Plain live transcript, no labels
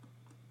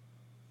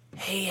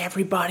Hey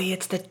everybody,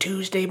 it's the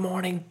Tuesday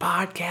morning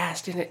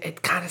podcast, and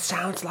it kind of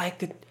sounds like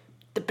the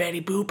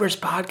Betty Boopers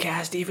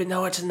podcast, even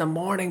though it's in the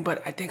morning,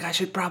 but I think I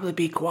should probably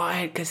be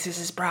quiet, because this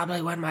is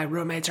probably when my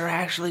roommates are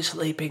actually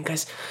sleeping,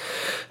 because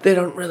they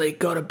don't really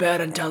go to bed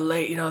until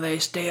late, they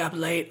stay up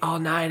late all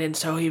night, and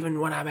so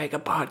even when I make a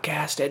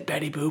podcast at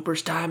Betty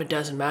Boopers time, it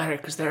doesn't matter,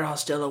 because they're all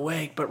still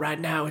awake, but right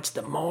now it's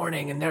the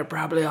morning, and they're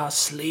probably all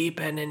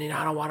sleeping, and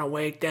I don't want to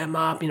wake them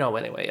up,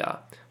 anyway,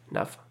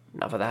 enough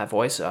of that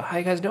voice. How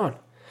you guys doing?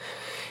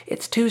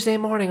 It's Tuesday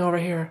morning over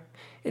here.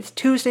 It's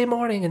Tuesday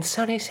morning in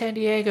sunny San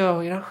Diego.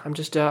 I'm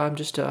just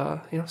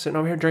sitting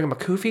over here drinking my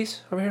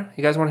koofies over here.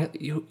 You guys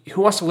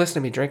who wants to listen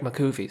to me drink my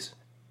koofies?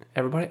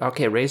 Everybody?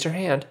 Okay, raise your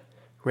hand.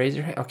 Raise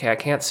your hand. Okay, I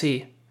can't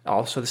see.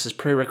 Also, this is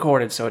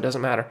pre-recorded, so it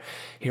doesn't matter.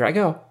 Here I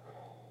go.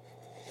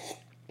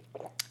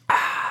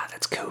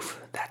 That's coof.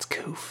 That's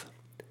coof.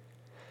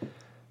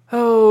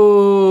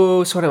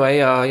 Oh, so anyway,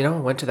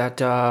 went to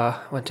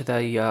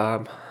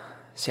the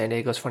San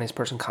Diego's Funniest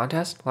Person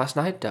contest last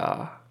night.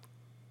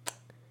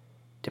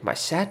 Did my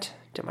set.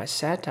 I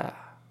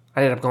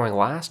ended up going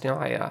last.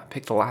 I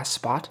picked the last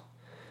spot,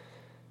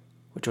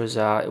 which is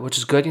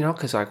good.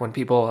 Because like when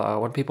people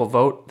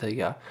vote,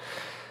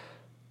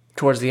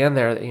 towards the end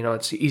there,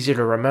 it's easier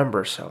to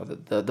remember. So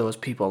those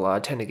people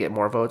tend to get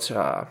more votes.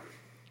 I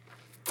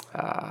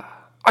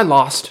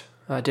lost.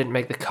 I didn't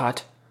make the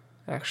cut,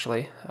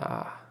 actually.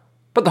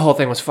 But the whole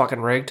thing was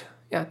fucking rigged.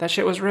 Yeah, that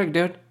shit was rigged,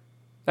 dude.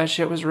 That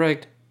shit was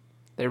rigged.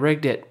 They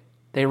rigged it.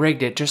 They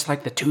rigged it just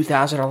like the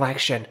 2000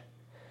 election.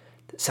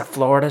 It's a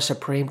Florida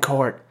Supreme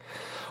Court.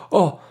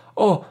 Oh,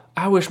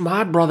 I wish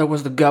my brother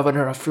was the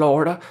governor of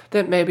Florida.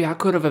 Then maybe I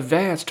could have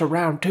advanced to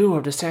round 2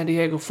 of the San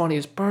Diego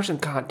Funniest Person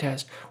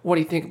contest. What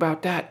do you think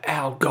about that,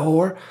 Al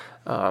Gore?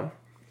 Yeah,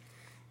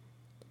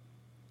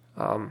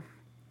 I'm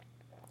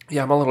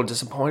a little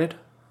disappointed.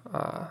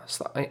 I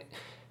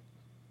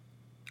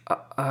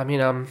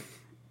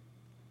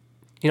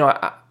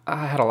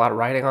had a lot of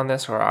writing on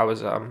this, or I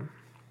was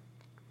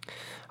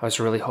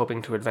really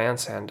hoping to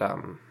advance, and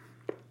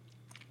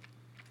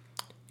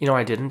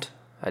I didn't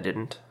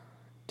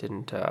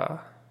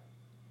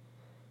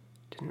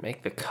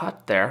make the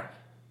cut there.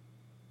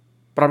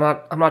 But I'm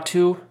not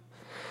too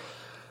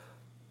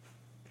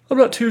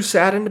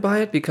saddened by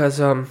it, because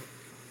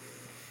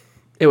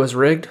it was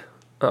rigged.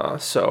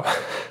 So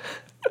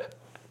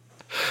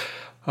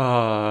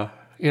and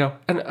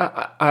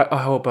I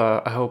hope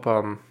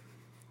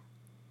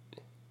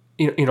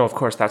of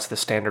course, that's the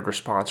standard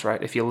response,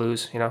 right? If you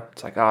lose,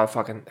 it's like, oh,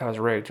 fucking, that was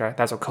rigged, right?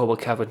 That's what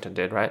Colby Covington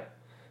did, right?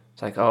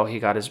 It's like, oh, he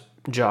got his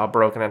jaw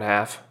broken in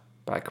half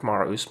by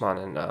Kamaru Usman,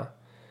 and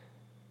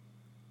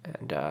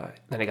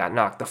then he got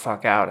knocked the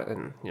fuck out,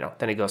 and,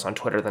 then he goes on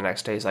Twitter the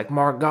next day, he's like,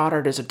 Mark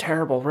Goddard is a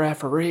terrible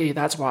referee,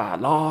 that's why I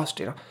lost,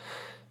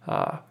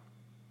 I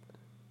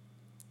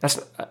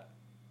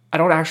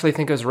don't actually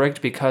think it was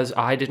rigged because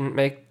I didn't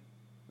make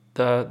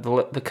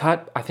the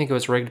cut. I think it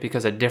was rigged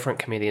because a different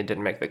comedian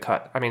didn't make the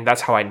cut. I mean,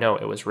 that's how I know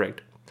it was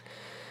rigged.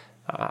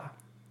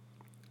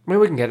 Maybe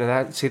we can get into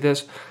that. See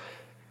this?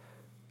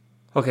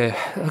 Okay.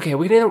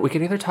 We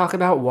can either talk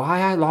about why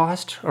I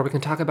lost, or we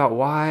can talk about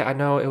why I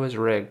know it was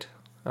rigged.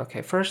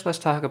 Okay. First, let's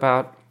talk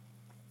about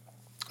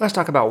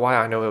why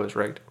I know it was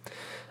rigged.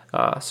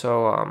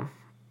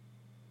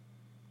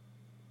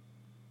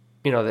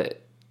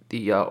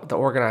 The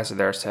organizer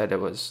there said it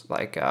was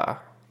like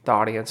the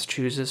audience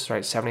chooses,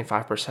 right,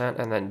 75%,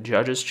 and then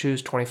judges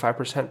choose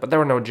 25%. But there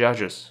were no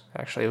judges.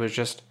 Actually, it was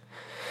just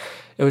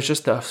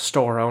the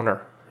store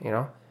owner,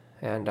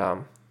 and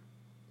the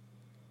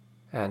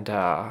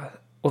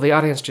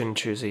audience didn't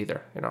choose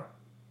either,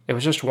 It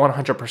was just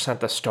 100%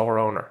 the store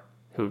owner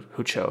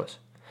who chose,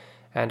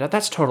 and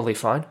that's totally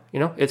fine.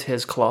 It's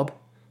his club.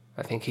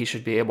 I think he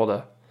should be able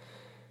to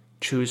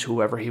choose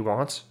whoever he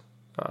wants.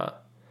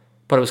 But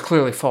it was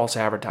clearly false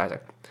advertising,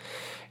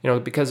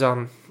 because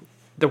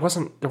there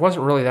wasn't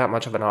really that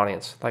much of an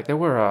audience. Like there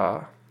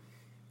was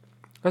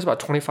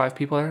about 25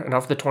 people there, and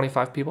of the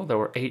 25 people, there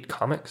were 8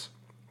 comics.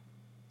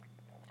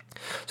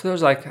 So there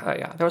was like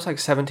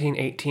 17,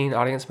 18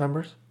 audience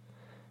members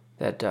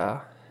that,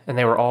 and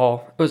they were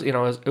all, it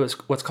was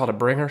what's called a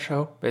bringer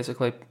show,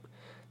 basically.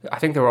 I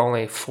think there were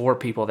only 4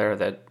 people there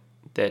that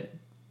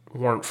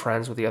weren't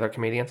friends with the other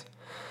comedians.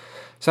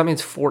 So that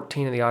means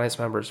 14 of the audience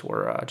members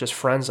were just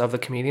friends of the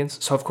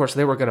comedians. So, of course,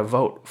 they were going to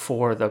vote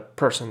for the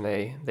person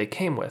they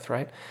came with,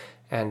 right?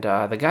 And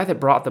the guy that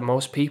brought the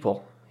most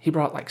people, he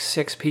brought like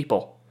 6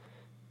 people.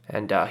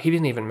 And he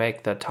didn't even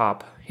make the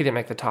top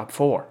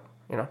 4,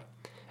 And,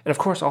 of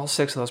course, all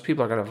 6 of those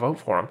people are going to vote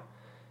for him.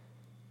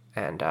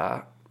 And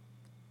all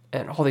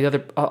the other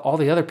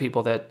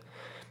people that...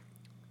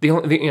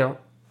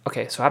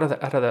 Okay, so out of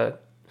the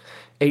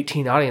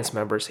 18 audience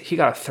members, he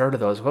got a third of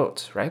those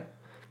votes, right?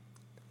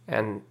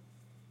 And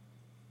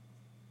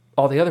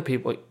all the other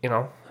people,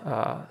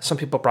 some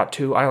people brought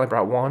 2, I only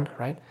brought 1,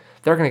 right?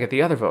 They're going to get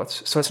the other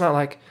votes. So it's not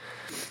like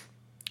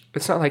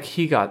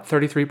he got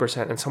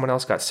 33% and someone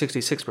else got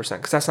 66%,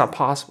 because that's not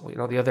possible.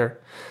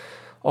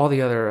 All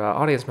the other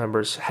audience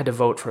members had to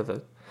vote for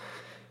the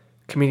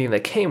comedian they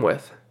came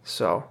with,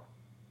 So,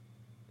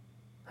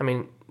 I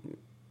mean,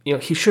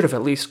 he should have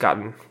at least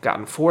gotten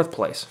fourth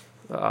place,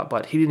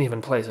 but he didn't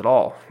even place at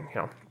all.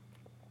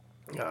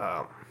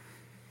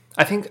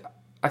 I think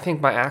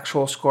my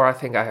actual score, I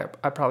think I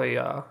probably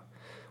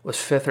was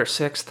fifth or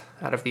sixth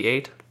out of the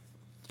 8,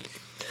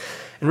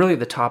 and really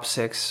the top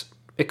 6,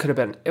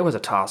 it was a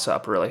toss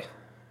up really.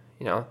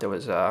 There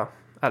was out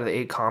of the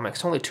 8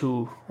 comics, only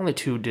two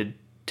did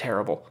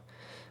terrible,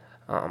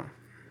 and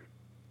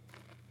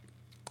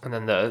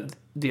then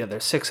the other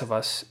 6 of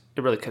us,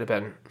 it really could have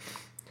been.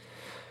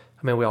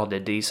 I mean, we all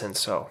did decent,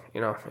 so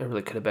it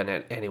really could have been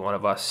any one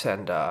of us.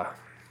 And but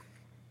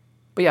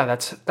yeah,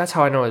 that's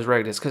how I know it was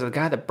rigged. Is because the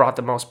guy that brought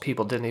the most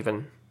people didn't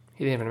even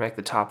make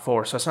the top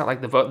 4. So it's not like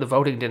the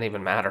voting didn't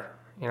even matter.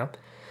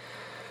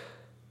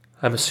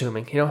 I'm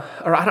assuming.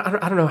 Or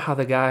I don't know how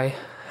the guy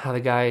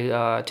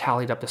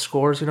tallied up the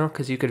scores.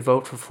 Because you could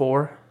vote for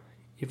 4.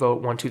 You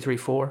vote 1, 2, 3,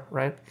 4,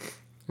 right?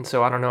 And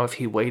so I don't know if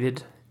he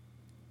waited,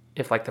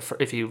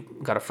 if you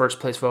got a first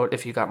place vote,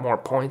 if you got more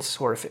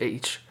points, or if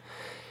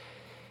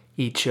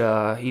each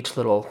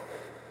little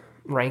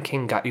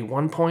ranking got you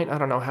 1 point. I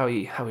don't know how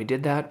he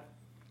did that.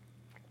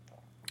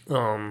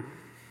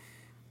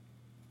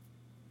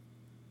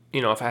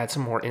 If I had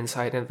some more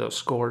insight into those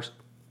scores,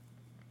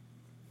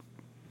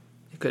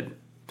 I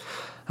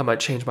might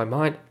change my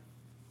mind.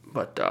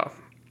 But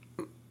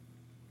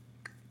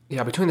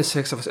yeah, between the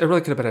 6 of us, it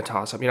really could have been a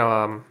toss up.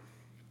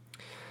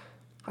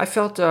 I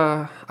felt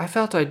I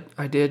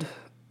did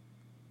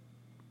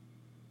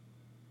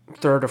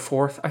third or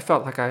fourth. I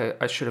felt like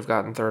I should have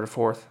gotten third or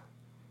fourth.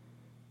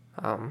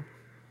 But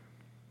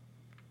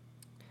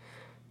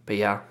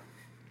yeah,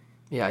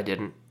 I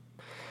didn't,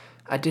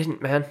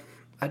 man.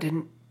 I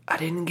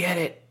didn't get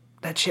it.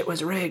 That shit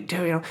was rigged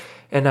too,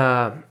 And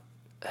I'm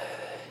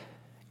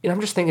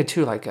just thinking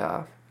too, like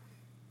out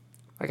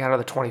of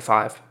the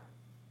 25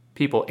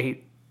 people,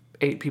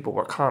 eight people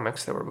were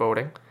comics that were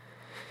voting,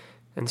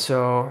 and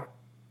so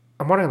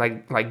I'm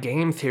wondering, like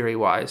game theory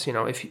wise,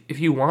 if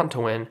you want to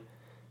win,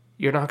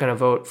 you're not going to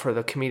vote for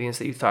the comedians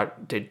that you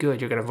thought did good.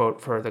 You're going to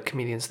vote for the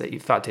comedians that you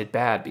thought did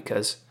bad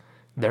because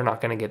they're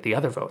not going to get the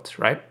other votes,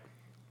 right?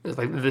 It's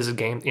like this is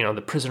game,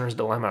 the prisoner's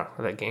dilemma,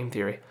 or that game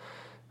theory.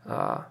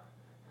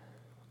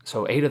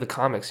 So 8 of the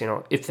comics,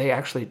 if they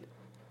actually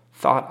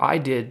thought I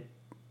did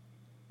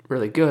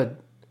really good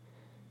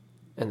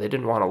and they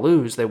didn't want to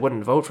lose, they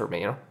wouldn't vote for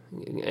me,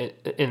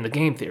 in the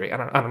game theory. I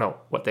don't know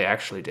what they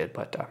actually did,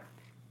 but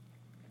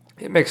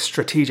it makes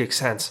strategic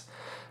sense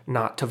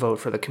not to vote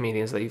for the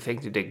comedians that you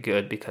think did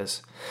good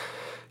because,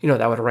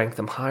 that would rank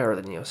them higher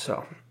than you.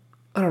 So,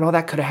 I don't know,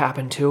 that could have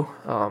happened too.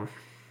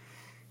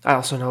 I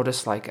also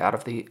noticed, like, out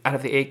of the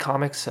 8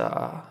 comics,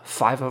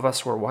 5 of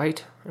us were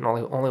white, and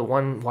only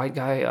one white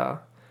guy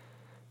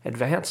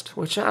advanced,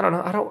 which I don't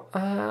know.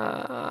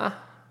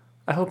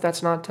 I hope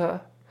that's not. I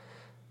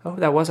hope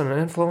that wasn't an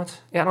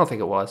influence. Yeah, I don't think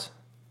it was,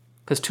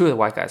 because 2 of the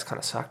white guys kind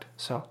of sucked.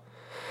 So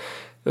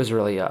it was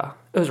really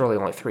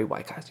only 3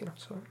 white guys,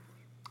 So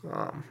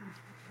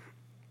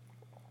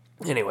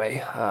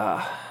anyway,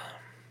 I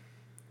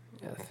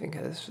think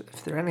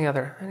if there are any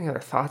other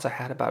thoughts I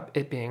had about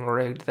it being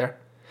rigged there.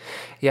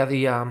 Yeah,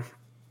 the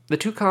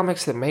 2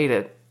 comics that made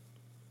it,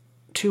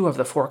 2 of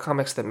the 4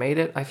 comics that made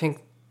it, I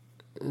think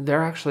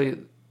they're actually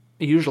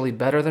usually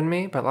better than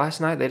me. But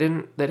last night they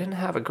didn't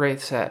have a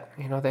great set.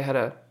 They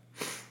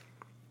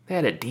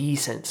had a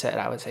decent set.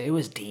 I would say it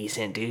was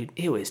decent, dude.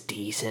 It was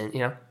decent.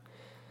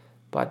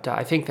 But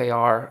I think they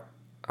are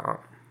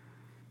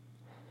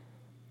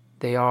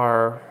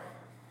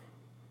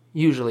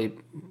usually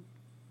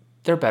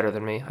they're better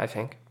than me, I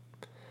think.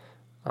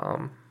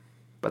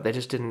 But they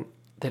didn't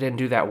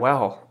do that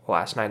well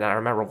last night. And I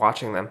remember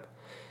watching them,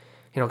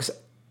 because,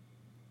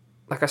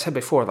 like I said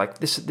before, like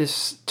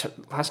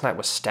last night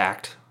was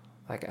stacked.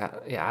 Like,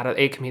 out of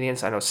 8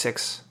 comedians, I know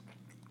 6.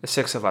 The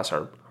 6 of us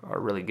are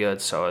really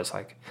good. So it's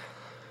like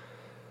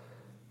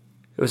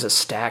it was a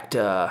stacked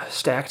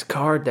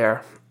card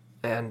there,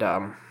 and 2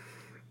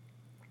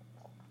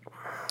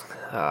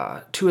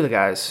 of the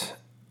guys,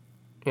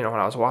 when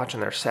I was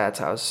watching their sets,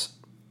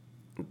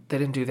 they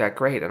didn't do that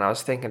great, and I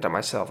was thinking to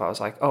myself, I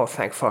was like, oh,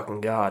 thank fucking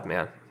God,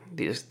 man.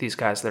 These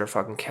guys that are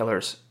fucking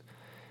killers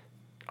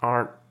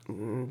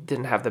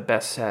didn't have the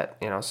best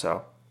set,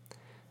 so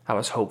I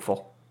was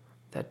hopeful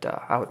that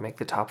I would make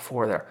the top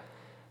 4 there.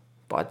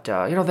 But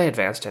they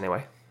advanced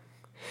anyway,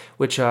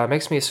 which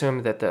makes me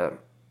assume that the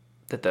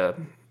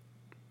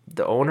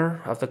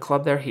owner of the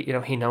club there,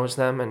 he knows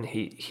them, and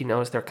he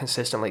knows they're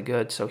consistently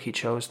good, so he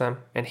chose them,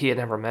 and he had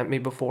never met me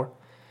before.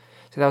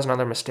 So that was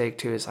another mistake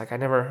too. Is like I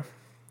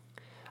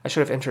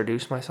should have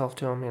introduced myself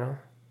to him, and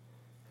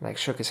like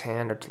shook his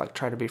hand or like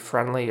tried to be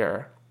friendly,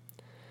 or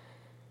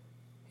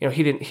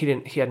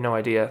he had no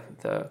idea.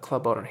 The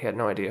club owner, he had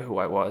no idea who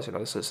I was.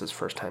 This is his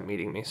first time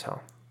meeting me,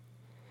 so.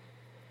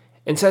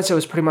 And since it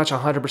was pretty much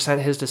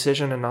 100% his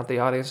decision and not the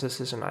audience's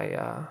decision,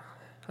 I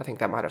think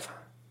that might have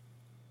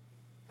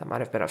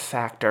been a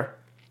factor.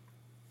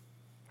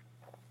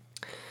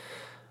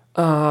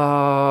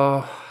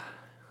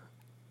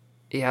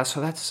 Yeah,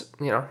 so that's,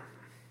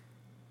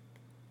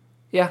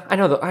 yeah, I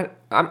know that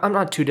I'm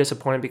not too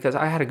disappointed because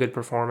I had a good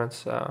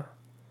performance,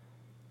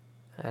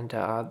 and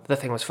the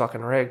thing was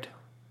fucking rigged.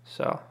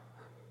 So,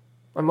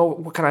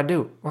 what can I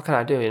do? What can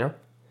I do?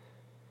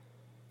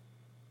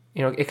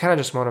 It kind of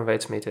just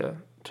motivates me to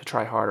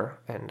try harder,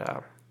 and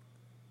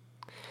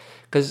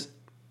because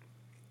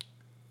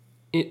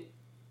the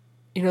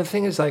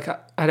thing is, like,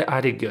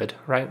 I did good,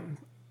 right,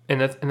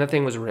 and the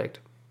thing was rigged,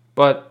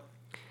 but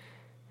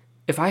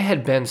if I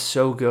had been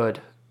so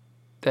good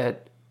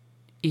that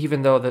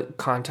even though the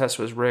contest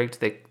was rigged,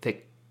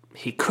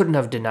 he couldn't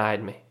have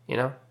denied me,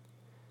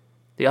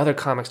 The other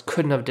comics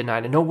couldn't have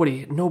denied it.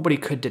 Nobody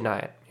could deny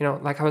it.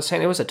 Like I was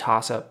saying, it was a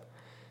toss-up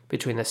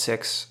between the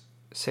six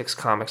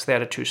comics. They had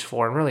to choose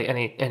four, and really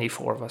any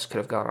four of us could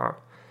have gone on.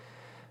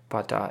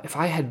 But if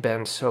I had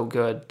been so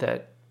good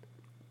that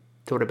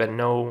there would have been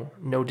no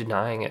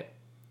denying it,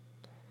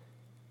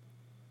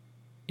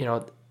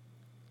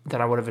 then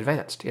I would have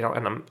advanced,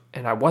 and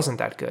I wasn't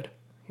that good,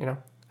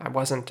 I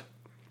wasn't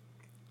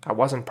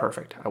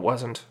perfect.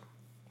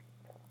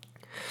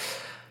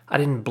 I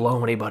didn't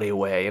blow anybody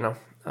away, and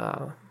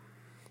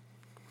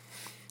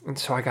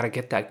so I got to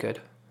get that good,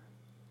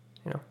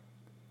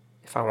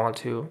 if I want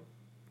to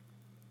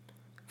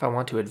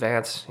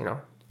advance,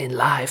 in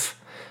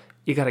life,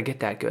 you got to get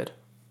that good.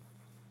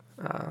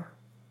 So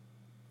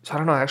I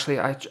don't know, actually,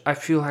 I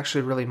feel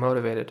actually really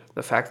motivated.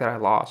 The fact that I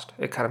lost,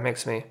 it kind of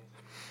makes me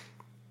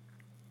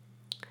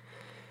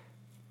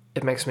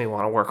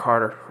want to work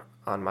harder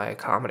on my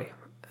comedy.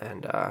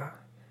 And,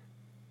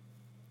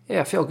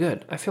 yeah, I feel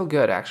good.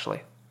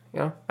 Actually.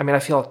 I mean, I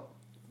feel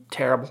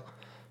terrible.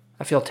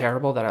 I feel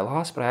terrible that I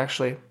lost, but I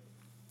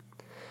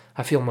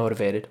feel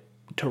motivated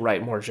to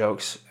write more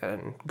jokes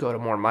and go to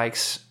more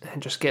mics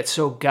and just get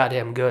so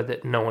goddamn good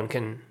that no one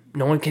can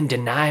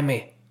deny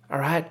me. All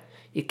right?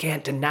 You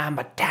can't deny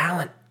my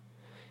talent.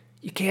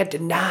 You can't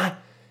deny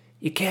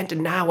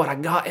what I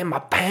got in my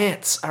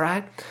pants. All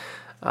right?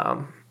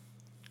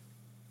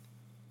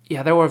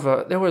 Yeah, there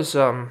was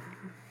some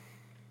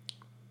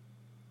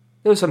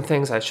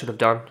things I should have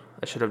done.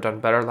 I should have done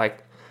better.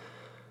 Like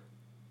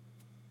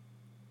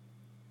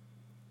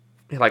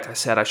I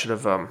said, I should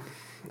have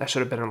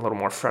been a little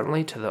more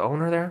friendly to the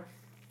owner there,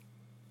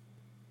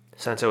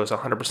 since it was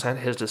 100%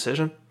 his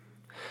decision.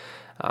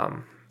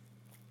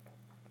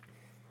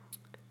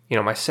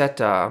 My set,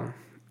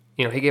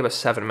 he gave us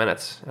 7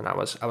 minutes, and I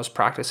was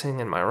practicing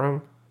in my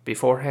room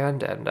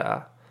beforehand, and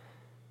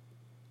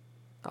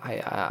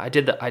I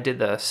did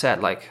the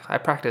set, like, I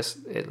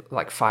practiced it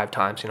like 5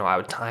 times. I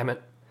would time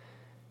it,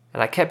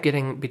 and I kept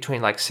getting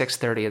between like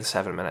 6:30 and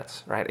 7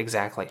 minutes, right?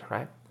 Exactly,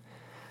 right?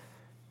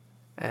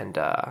 And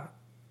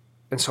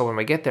so when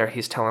we get there,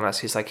 he's telling us,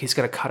 he's going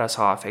to cut us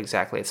off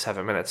exactly at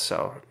 7 minutes.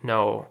 So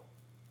no,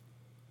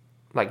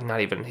 like,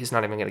 he's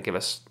not even going to give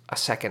us a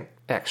second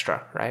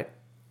extra, right?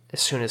 As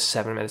soon as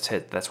 7 minutes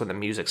hit, that's when the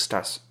music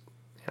starts,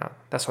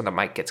 that's when the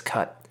mic gets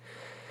cut.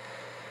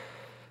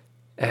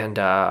 And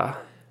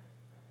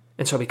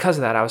so because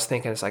of that, I was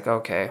thinking, it's like,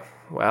 okay,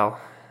 well,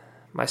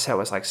 my set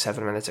was like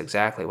 7 minutes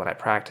exactly when I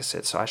practiced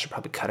it, so I should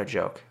probably cut a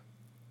joke.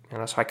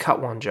 So I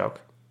cut one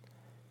joke.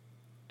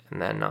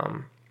 And then,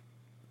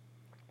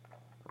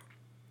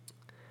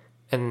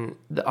 and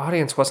the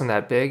audience wasn't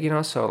that big,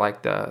 so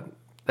like the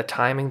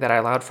timing that I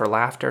allowed for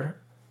laughter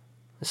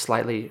is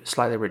slightly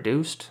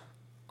reduced.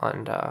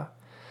 And I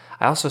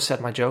also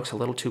said my jokes a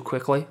little too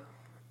quickly.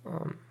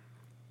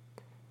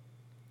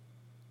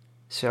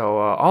 So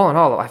all in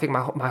all, I think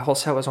my whole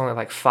set was only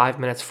like 5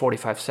 minutes,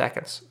 45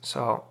 seconds.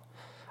 So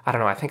I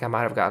don't know, I think I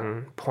might have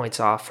gotten points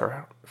off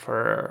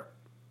for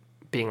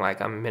being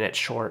like a minute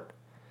short.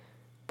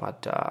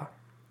 But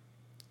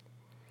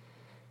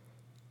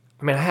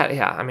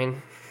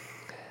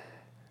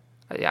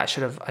I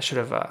should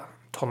have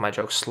told my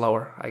jokes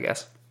slower, I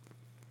guess.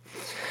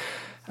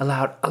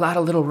 Allowed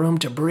a little room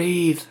to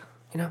breathe.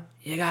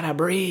 You gotta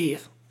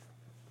breathe.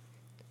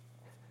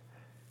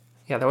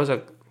 Yeah, there was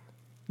a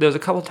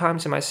couple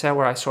times in my set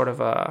where I sort of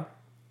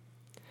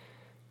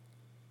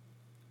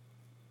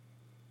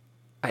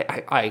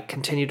I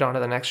continued on to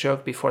the next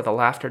joke before the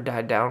laughter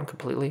died down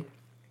completely,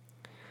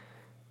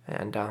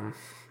 and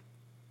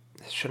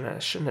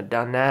shouldn't have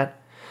done that.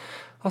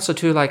 Also,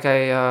 too, like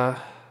I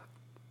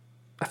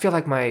feel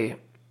like my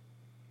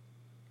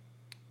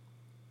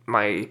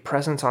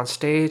presence on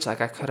stage, like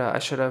I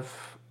should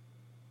have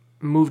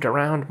moved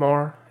around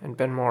more and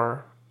been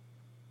more,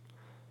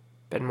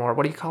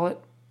 what do you call it?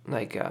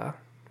 Like, what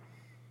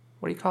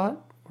do you call it?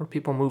 Where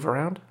people move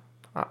around?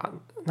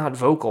 Not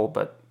vocal,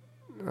 but,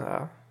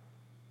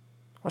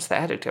 what's the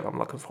adjective I'm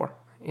looking for?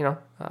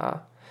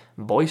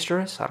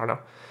 Boisterous? I don't know.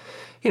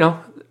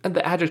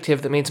 The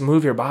adjective that means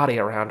move your body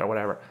around or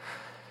whatever.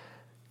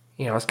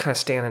 I was kind of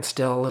standing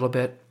still a little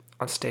bit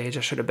on stage. I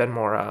should have been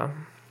more,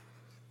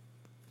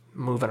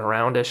 moving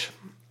around-ish.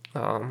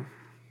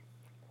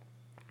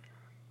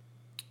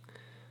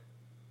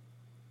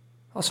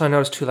 Also, I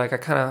noticed too, like,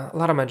 a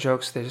lot of my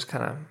jokes, they just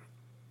kind of,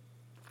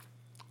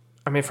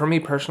 I mean, for me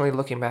personally,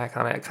 looking back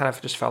on it, it kind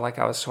of just felt like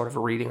I was sort of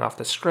reading off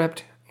the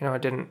script.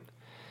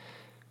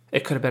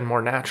 It could have been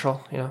more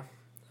natural,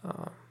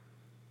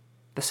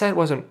 The set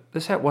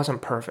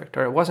wasn't perfect,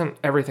 or it wasn't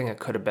everything it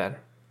could have been.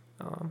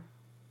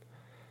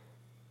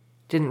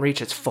 Didn't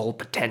reach its full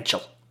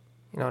potential.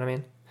 You know what I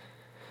mean?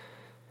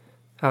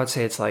 I would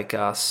say it's like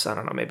I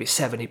don't know, maybe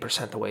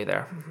 70% the way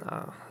there.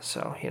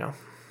 So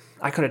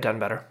I could have done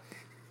better.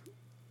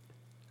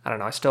 I don't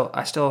know. I still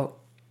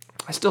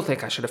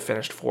think I should have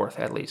finished fourth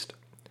at least.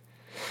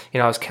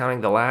 I was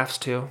counting the laughs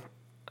too.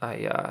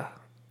 I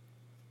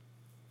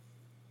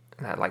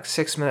had like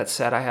 6 minutes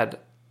set. I had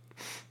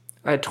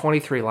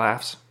 23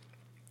 laughs,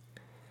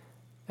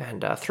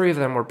 and 3 of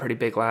them were pretty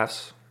big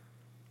laughs,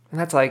 and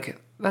that's like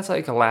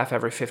a laugh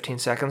every 15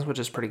 seconds, which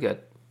is pretty good.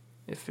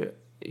 If they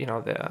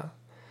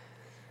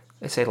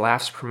say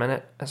laughs per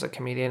minute as a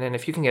comedian, and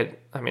if you can get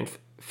 4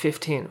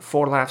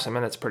 laughs a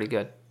minute is pretty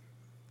good.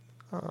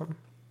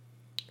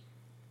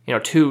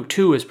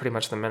 Two is pretty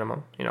much the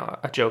minimum.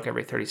 A joke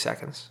every 30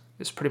 seconds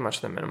is pretty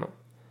much the minimum.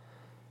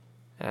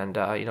 And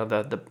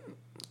the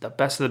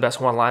best of the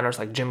best one-liners,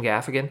 like Jim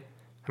Gaffigan,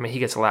 he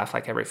gets a laugh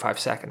like every 5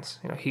 seconds.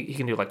 He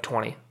can do like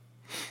 20.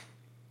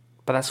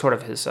 But that's sort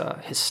of his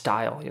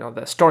style.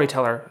 The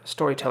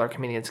storyteller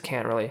comedians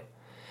can't really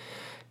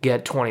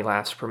get 20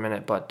 laughs per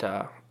minute. But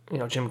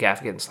Jim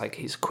Gaffigan's like,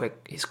 he's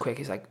quick.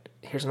 He's like,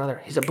 here's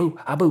another. He's a boo,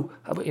 a boo,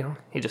 a boo.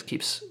 He just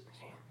keeps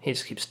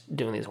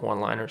doing these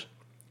one-liners.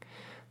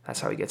 That's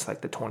how he gets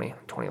like the 20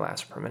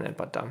 laughs per minute.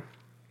 But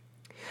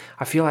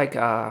I feel like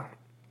I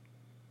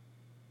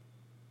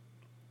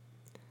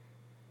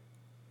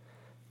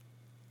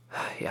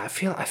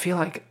feel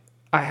like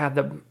I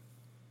had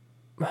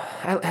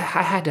I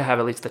had to have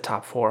at least the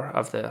top 4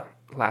 of the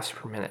laughs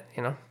per minute,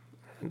 And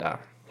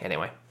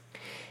anyway,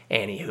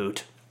 any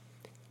hoot.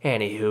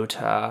 What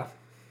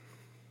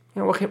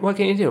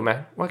can you do,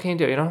 man? What can you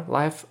do?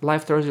 Life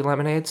throws you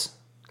lemonades.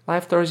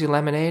 Life throws you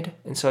lemonade,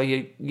 and so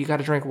you got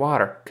to drink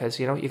water because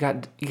you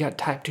got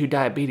type 2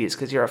 diabetes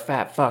because you're a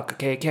fat fuck.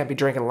 Okay, you can't be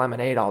drinking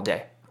lemonade all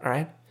day. All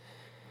right.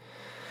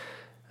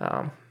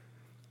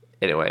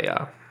 Anyway,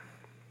 I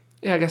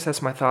guess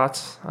that's my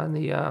thoughts on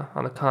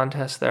the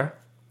contest there.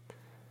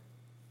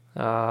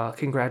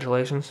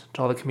 Congratulations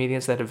to all the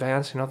comedians that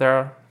advanced.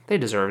 They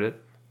deserved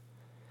it.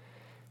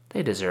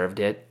 They deserved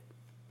it.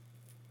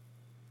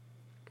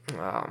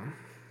 I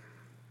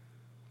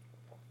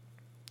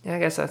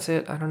guess that's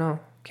it. I don't know.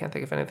 Can't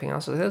think of anything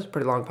else. It was a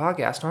pretty long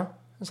podcast, huh?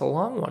 It's a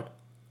long one.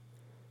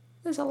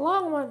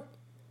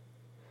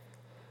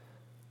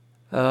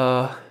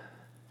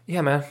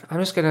 Yeah, man. I'm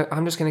just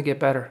gonna get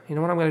better. You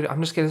know what I'm gonna do?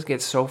 I'm just gonna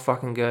get so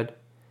fucking good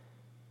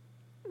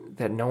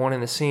that no one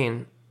in the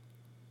scene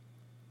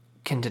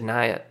can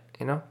deny it.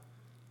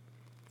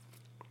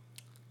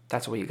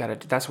 That's what you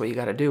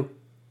gotta do.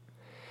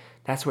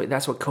 That's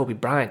what Kobe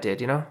Bryant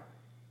did.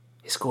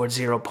 He scored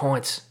 0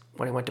 points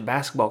when he went to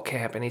basketball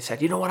camp, and he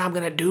said, "You know what I'm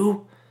gonna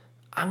do?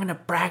 I'm going to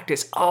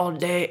practice all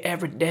day,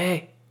 every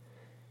day.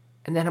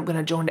 And then I'm going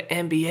to join the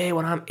NBA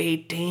when I'm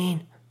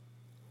 18.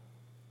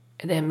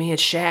 And then me and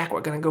Shaq,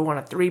 we're going to go on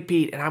a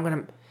 3-peat.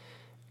 And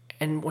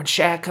when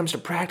Shaq comes to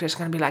practice, I'm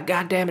going to be like,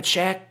 God damn it,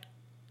 Shaq.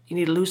 You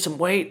need to lose some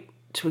weight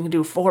so we can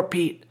do a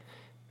 4-peat.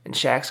 And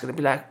Shaq's going to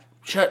be like,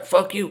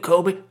 fuck you,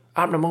 Kobe.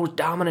 I'm the most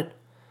dominant.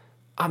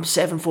 I'm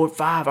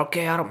 7'5".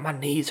 Okay, my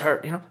knees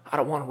hurt, I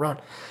don't want to run.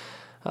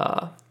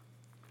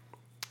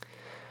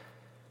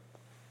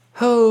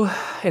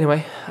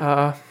 Anyway,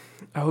 I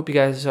hope you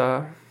guys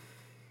feel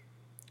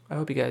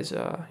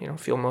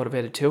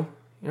motivated too.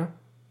 You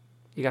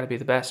got to be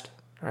the best,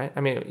 all right?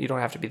 You don't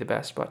have to be the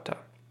best, but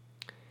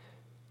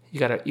you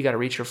gotta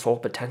reach your full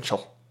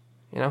potential.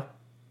 You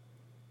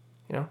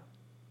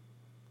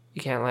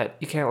can't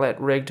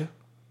let rigged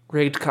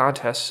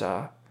contests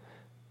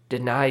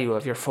deny you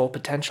of your full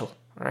potential.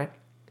 All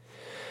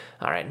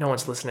right. No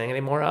one's listening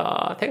anymore.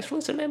 Thanks for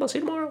listening, man. We'll see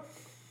you tomorrow.